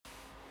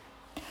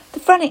The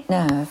phrenic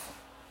nerve.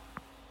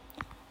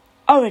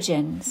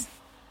 Origins.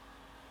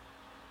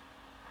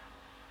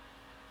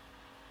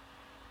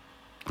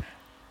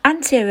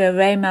 Anterior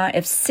rami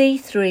of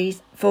C3,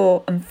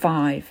 4 and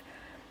 5.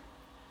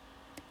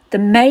 The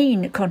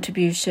main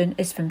contribution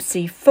is from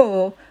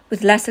C4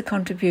 with lesser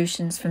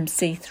contributions from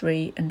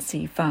C3 and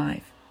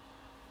C5.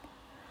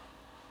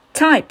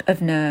 Type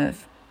of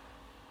nerve.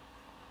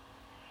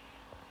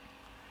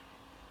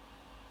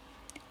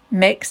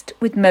 Mixed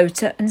with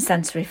motor and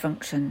sensory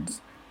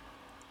functions.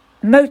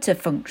 Motor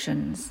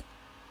functions.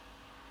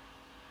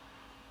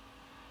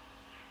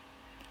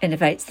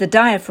 Innervates the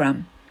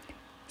diaphragm.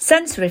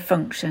 Sensory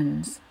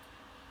functions.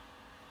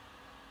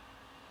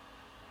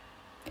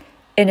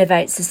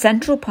 Innervates the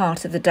central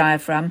part of the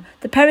diaphragm,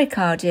 the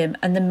pericardium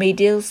and the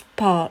medial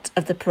part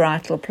of the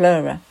parietal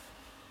pleura.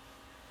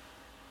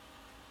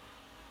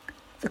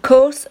 The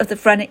course of the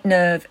phrenic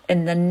nerve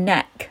in the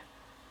neck.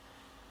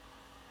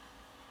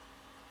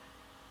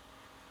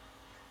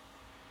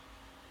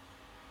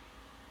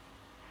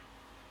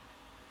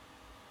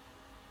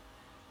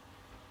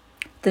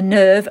 The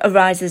nerve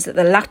arises at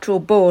the lateral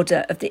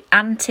border of the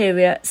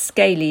anterior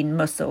scalene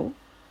muscle,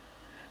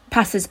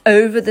 passes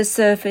over the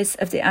surface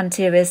of the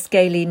anterior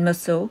scalene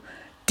muscle,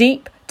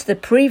 deep to the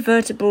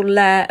prevertebral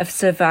layer of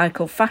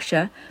cervical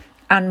fascia,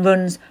 and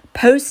runs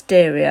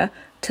posterior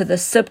to the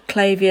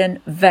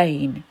subclavian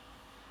vein.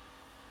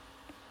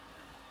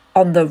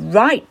 On the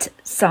right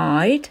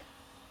side,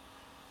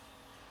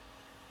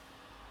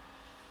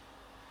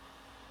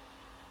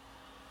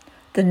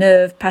 the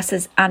nerve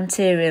passes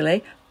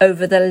anteriorly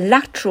over the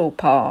lateral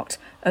part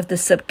of the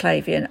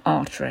subclavian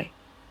artery.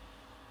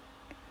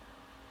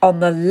 On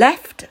the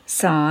left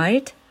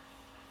side,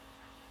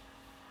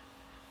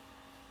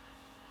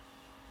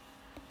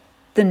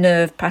 the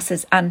nerve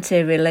passes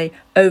anteriorly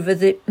over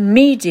the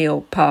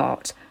medial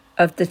part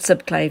of the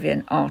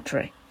subclavian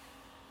artery.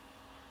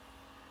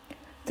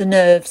 The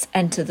nerves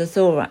enter the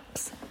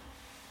thorax.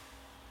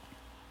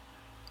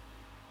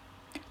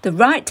 The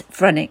right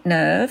phrenic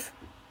nerve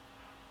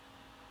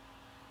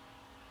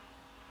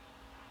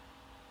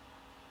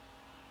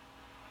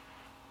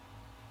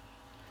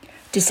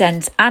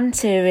descends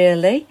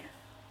anteriorly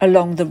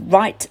along the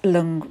right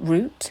lung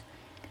route,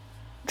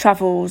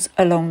 travels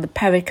along the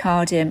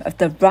pericardium of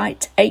the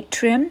right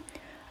atrium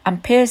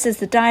and pierces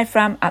the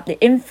diaphragm at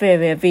the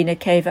inferior vena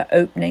cava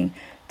opening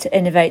to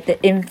innervate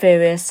the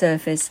inferior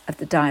surface of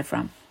the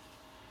diaphragm.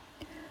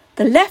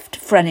 The left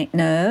phrenic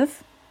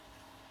nerve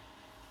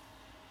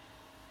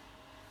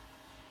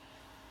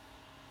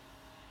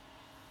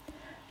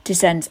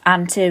descends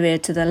anterior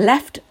to the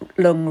left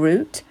lung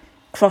route,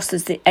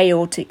 crosses the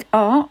aortic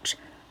arch,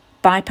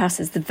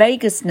 bypasses the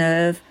vagus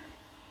nerve,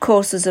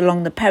 courses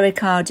along the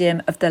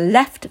pericardium of the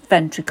left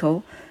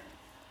ventricle,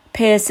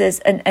 pierces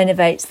and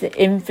innervates the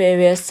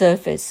inferior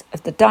surface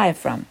of the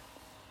diaphragm.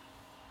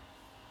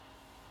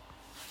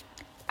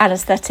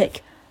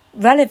 Anaesthetic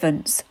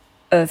relevance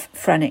of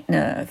phrenic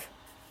nerve.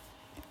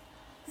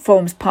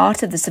 Forms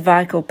part of the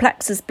cervical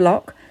plexus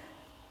block,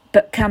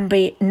 but can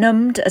be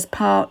numbed as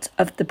part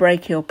of the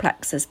brachial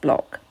plexus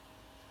block.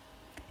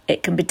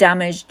 It can be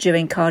damaged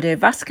during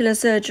cardiovascular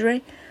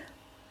surgery,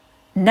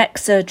 neck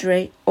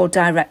surgery or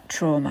direct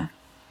trauma.